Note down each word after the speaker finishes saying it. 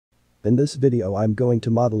In this video I'm going to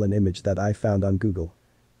model an image that I found on Google.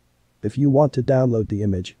 If you want to download the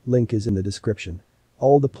image, link is in the description.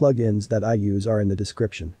 All the plugins that I use are in the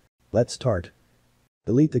description. Let's start.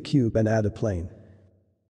 Delete the cube and add a plane.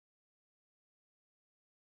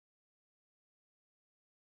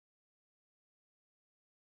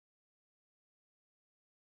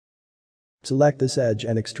 Select this edge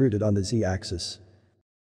and extrude it on the Z-axis.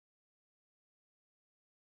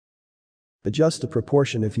 Adjust the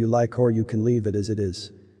proportion if you like, or you can leave it as it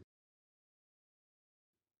is.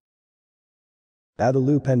 Add a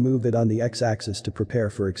loop and move it on the X-axis to prepare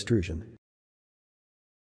for extrusion.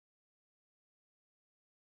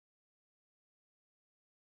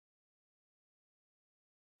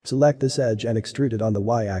 Select this edge and extrude it on the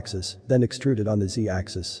Y-axis, then extrude it on the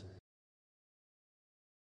Z-axis.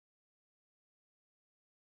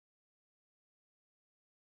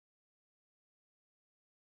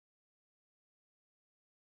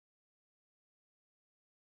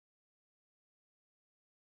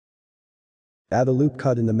 Add a loop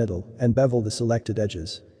cut in the middle and bevel the selected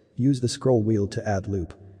edges. Use the scroll wheel to add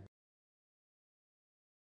loop.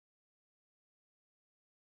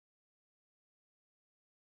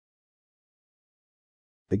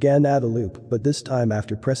 Again add a loop, but this time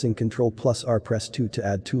after pressing Ctrl+R press 2 to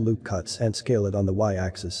add 2 loop cuts and scale it on the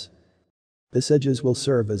Y-axis. This edges will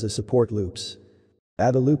serve as a support loops.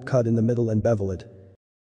 Add a loop cut in the middle and bevel it.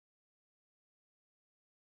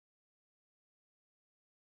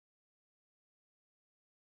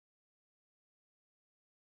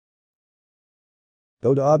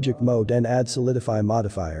 Go to Object Mode and add Solidify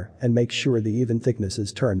modifier and make sure the even thickness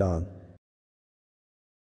is turned on.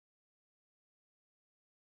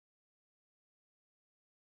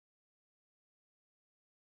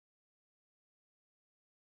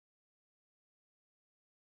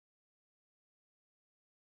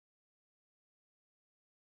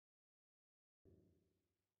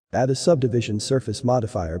 Add a subdivision surface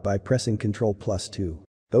modifier by pressing Ctrl+2.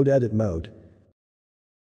 Go to Edit Mode.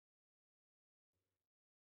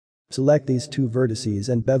 Select these two vertices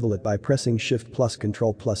and bevel it by pressing Shift plus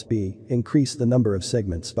Ctrl+B. Increase the number of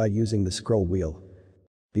segments by using the scroll wheel.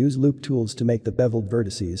 Use Loop Tools to make the beveled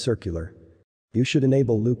vertices circular. You should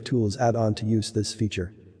enable Loop Tools add-on to use this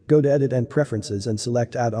feature. Go to Edit and Preferences and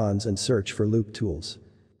select Add-ons and search for Loop Tools.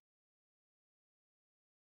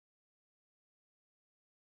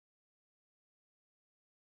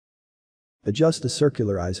 Adjust the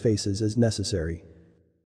circularized faces as necessary.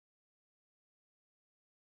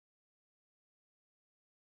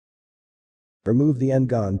 Remove the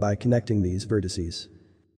addon by connecting these vertices.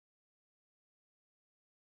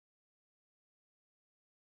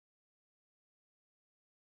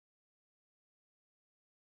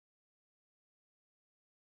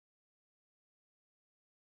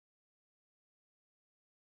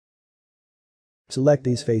 Select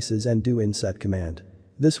these faces and do Inset command.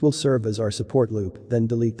 This will serve as our support loop, then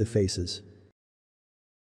delete the faces.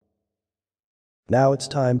 Now it's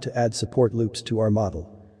time to add support loops to our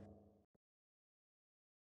model.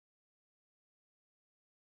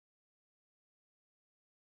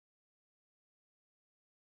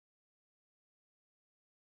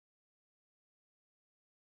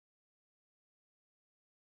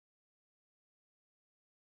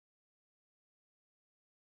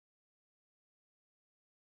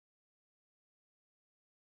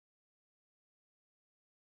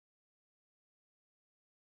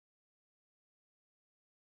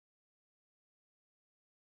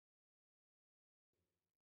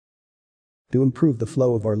 To improve the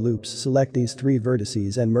flow of our loops, select these three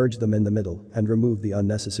vertices and merge them in the middle and remove the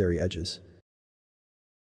unnecessary edges.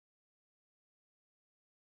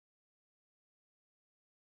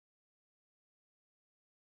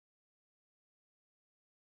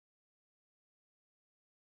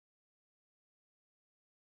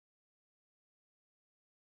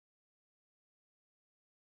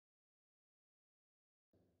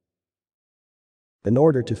 In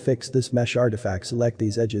order to fix this mesh artifact, select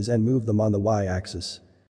these edges and move them on the Y-axis.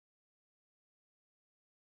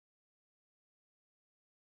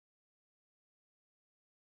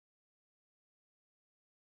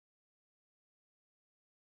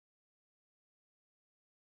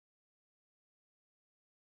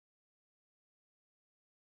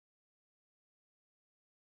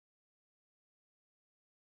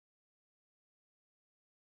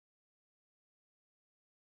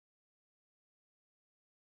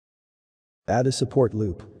 Add a support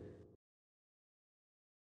loop.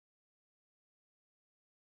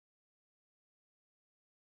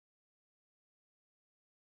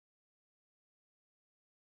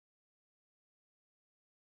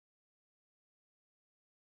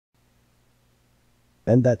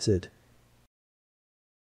 And that's it.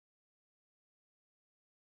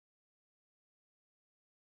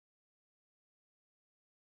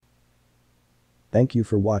 Thank you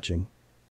for watching.